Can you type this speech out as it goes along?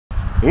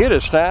It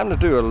is time to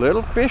do a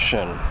little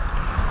fishing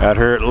out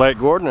here at Lake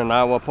Godon in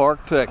Iowa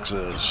Park,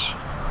 Texas.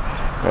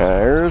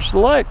 There's the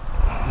lake.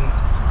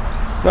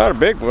 Not a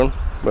big one,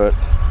 but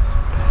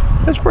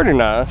it's pretty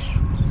nice.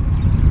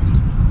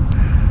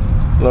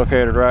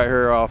 Located right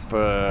here off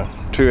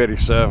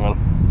 287.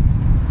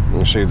 You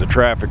can see the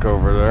traffic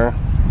over there.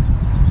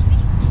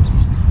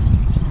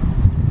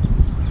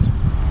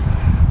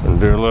 And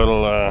do a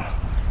little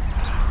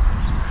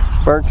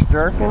birch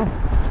jerking.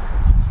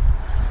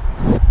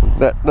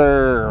 That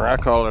there, I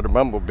call it a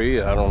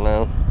bumblebee, I don't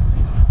know.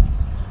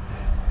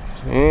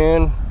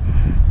 And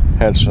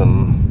had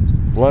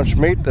some lunch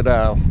meat that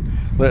I'll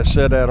let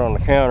sit out on the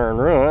counter and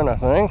ruin, I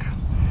think.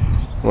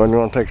 Wasn't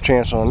going to take a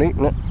chance on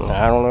eating it.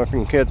 I don't know if you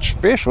can catch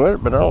fish with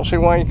it, but I don't see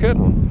why you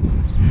couldn't.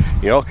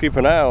 Y'all keep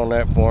an eye on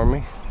that for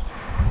me.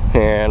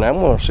 And I'm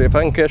going to see if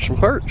I can catch some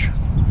perch.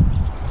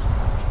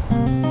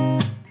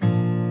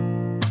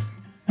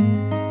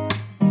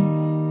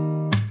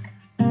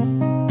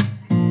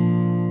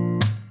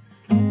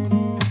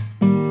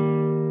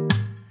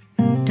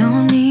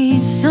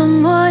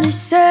 Someone to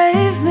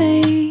save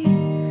me,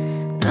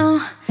 no,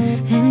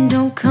 and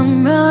don't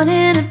come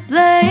running to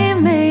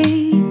blame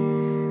me.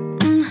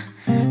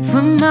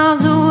 From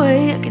miles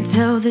away I can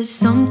tell that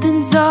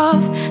something's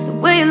off. The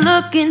way you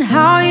look and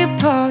how you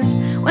pause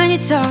when you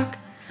talk,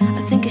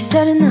 I think you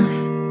said enough.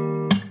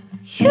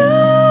 You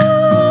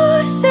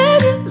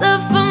said your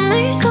love for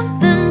me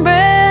something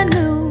brand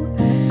new.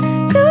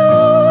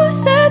 You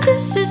said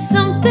this is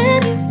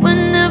something you would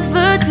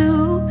never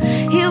do.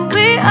 Here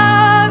we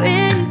are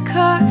in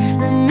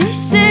let me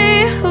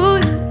see who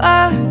you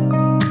are,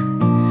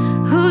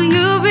 who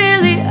you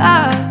really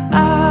are,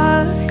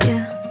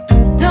 yeah.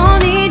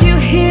 Don't need you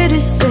here to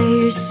say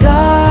you're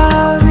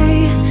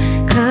sorry,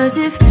 'cause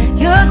if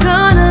you're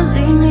gonna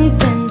leave me,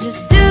 then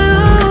just do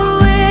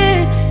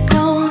it.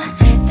 Don't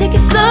take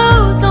it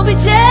slow, don't be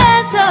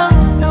gentle,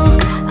 no,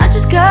 I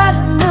just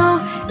gotta know.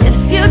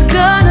 If you're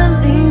gonna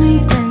leave me,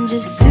 then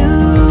just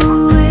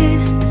do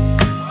it.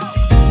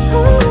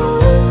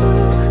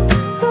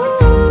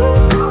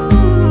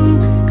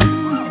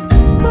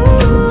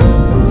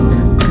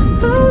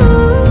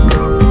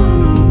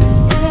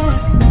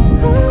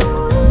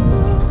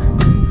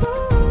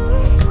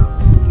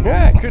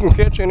 Couldn't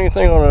catch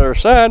anything on the other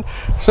side,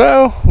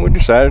 so we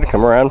decided to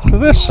come around to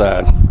this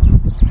side.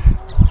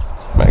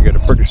 Might get a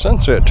pretty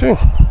sunset too.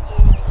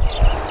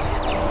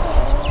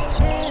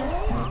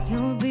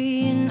 You're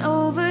being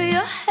over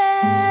your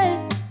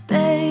head,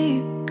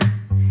 babe,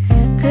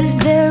 'cause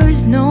there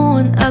is no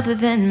one other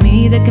than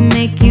me that can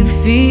make you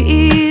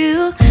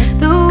feel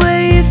the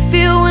way you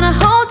feel when I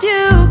hold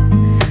you.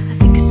 I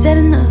think I said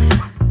enough.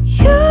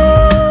 You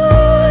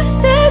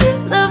said you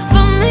love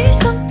for me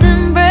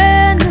something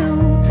brand new.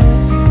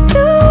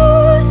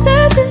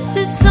 This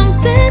is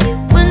something you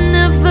would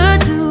never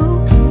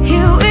do.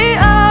 Here we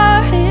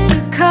are in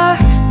your car.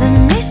 Let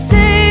me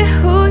see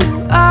who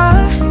you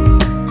are,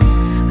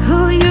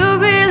 who you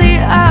really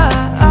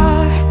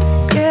are,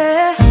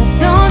 yeah.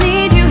 Don't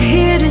need you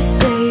here to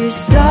say you're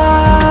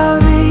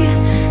sorry,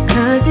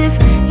 'cause if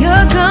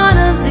you're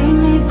gonna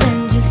leave me,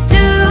 then just do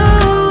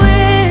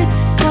it.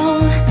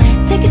 Don't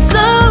take it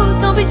slow,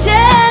 don't be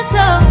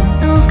gentle,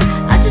 no,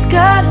 I just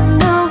gotta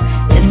know.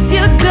 If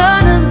you're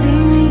gonna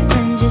leave me,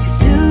 then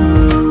just do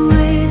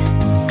it.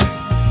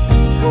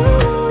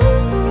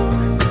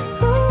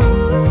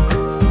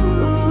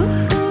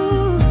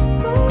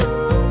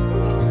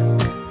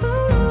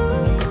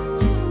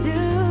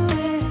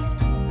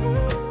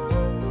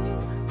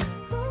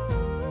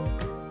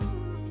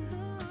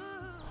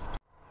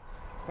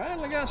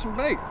 Finally got some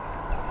bait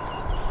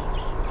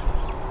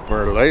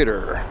for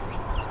later.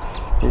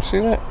 You see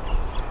that?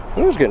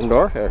 Ooh, it's getting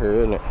dark out here,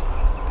 isn't it?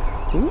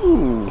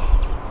 Ooh,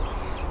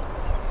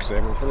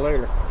 saving for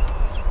later.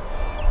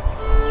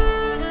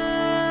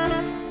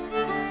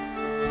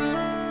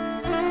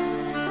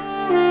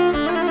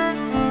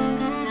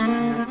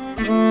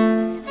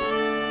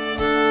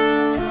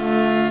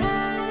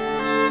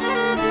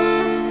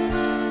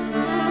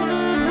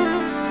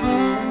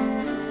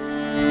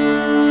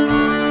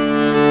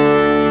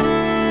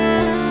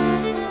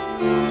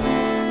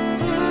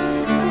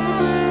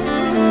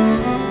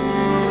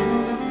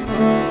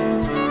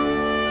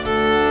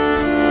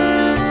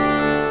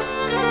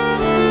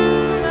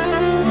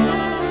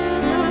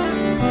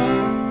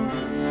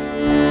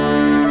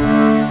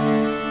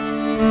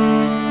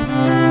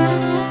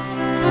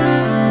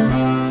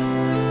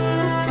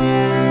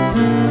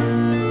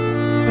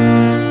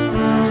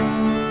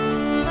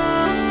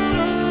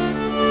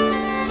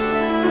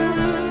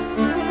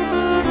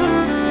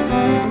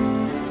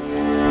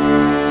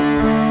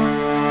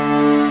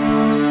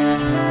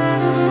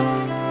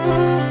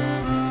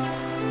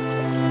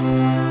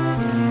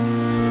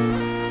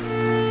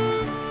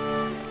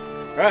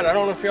 Right, I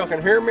don't know if y'all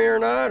can hear me or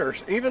not, or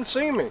even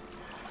see me,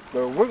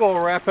 but we're going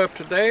to wrap up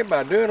today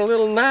by doing a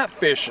little night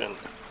fishing.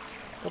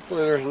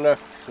 Hopefully there's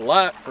enough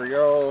light for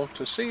y'all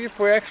to see if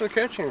we actually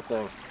catch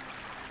anything.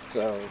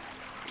 So,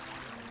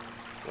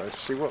 let's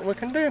see what we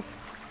can do.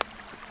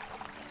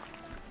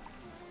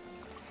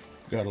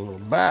 Got a little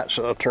bite,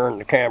 so I'll turn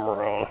the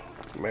camera on.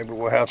 Maybe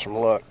we'll have some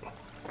luck.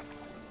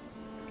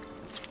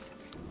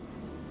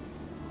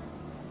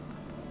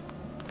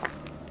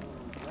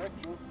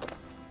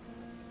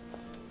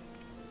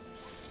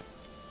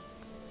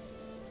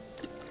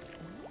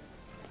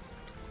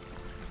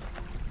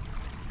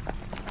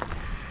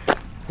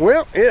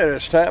 Well, yeah,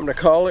 it's time to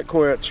call it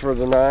quits for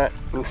the night.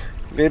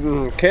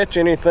 Didn't catch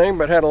anything,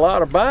 but had a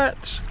lot of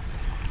bites.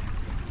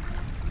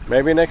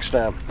 Maybe next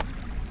time.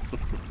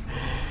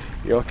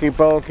 Y'all keep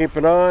on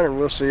keeping on, and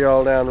we'll see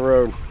y'all down the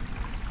road.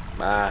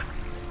 Bye.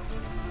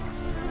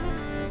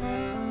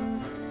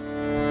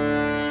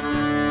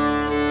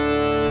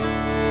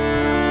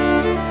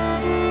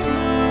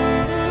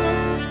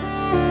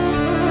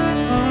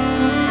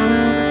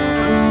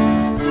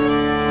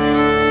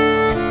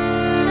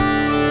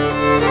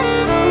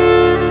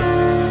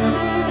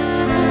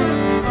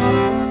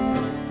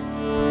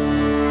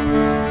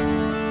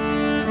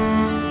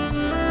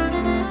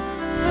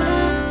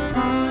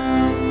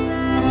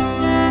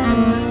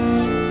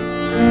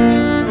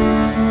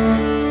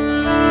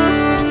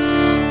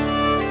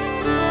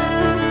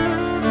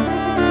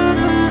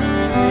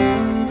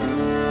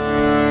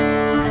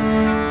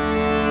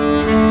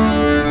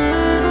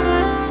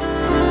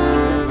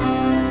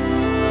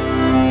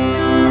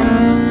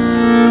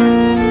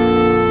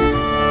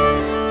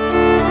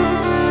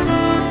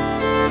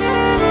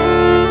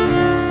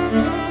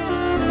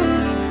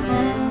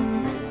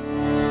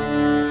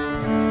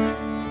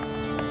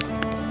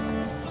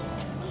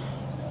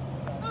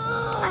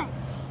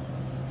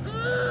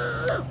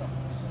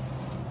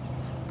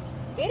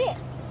 Get it.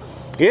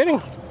 Get him.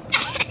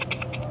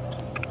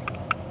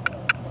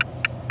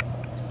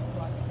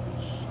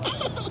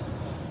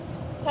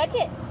 Touch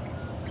it.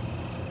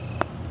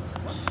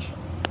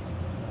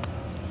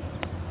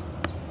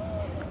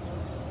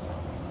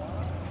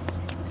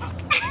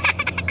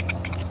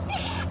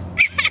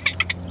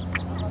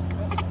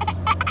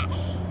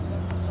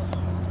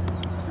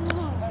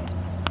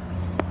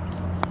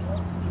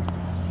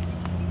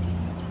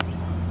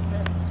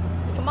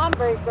 Come on,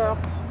 brave girl.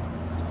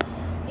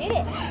 Get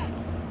it.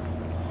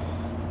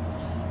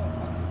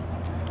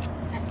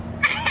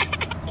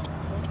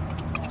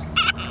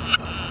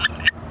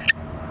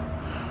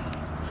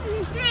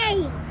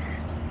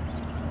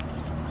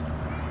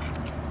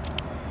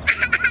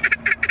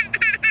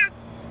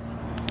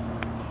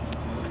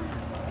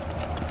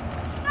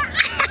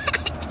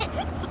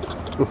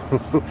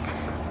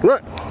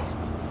 Look,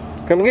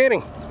 come get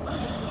him.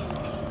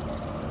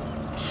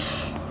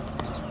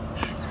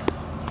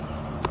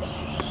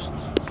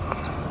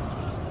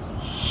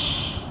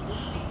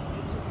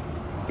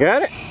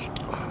 Got it?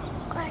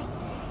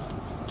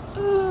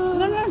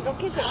 No, don't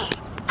kiss it.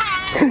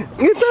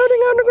 You're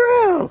floating on the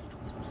ground.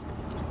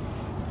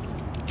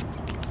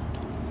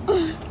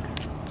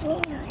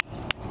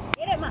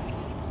 Get it, Mom.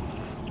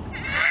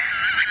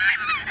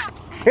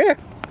 Here.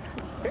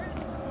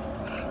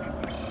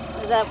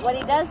 Is that what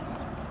he does?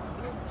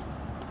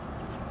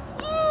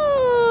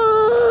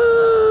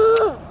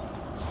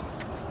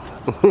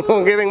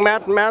 Giving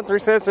mouth-to-mouth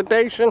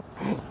resuscitation.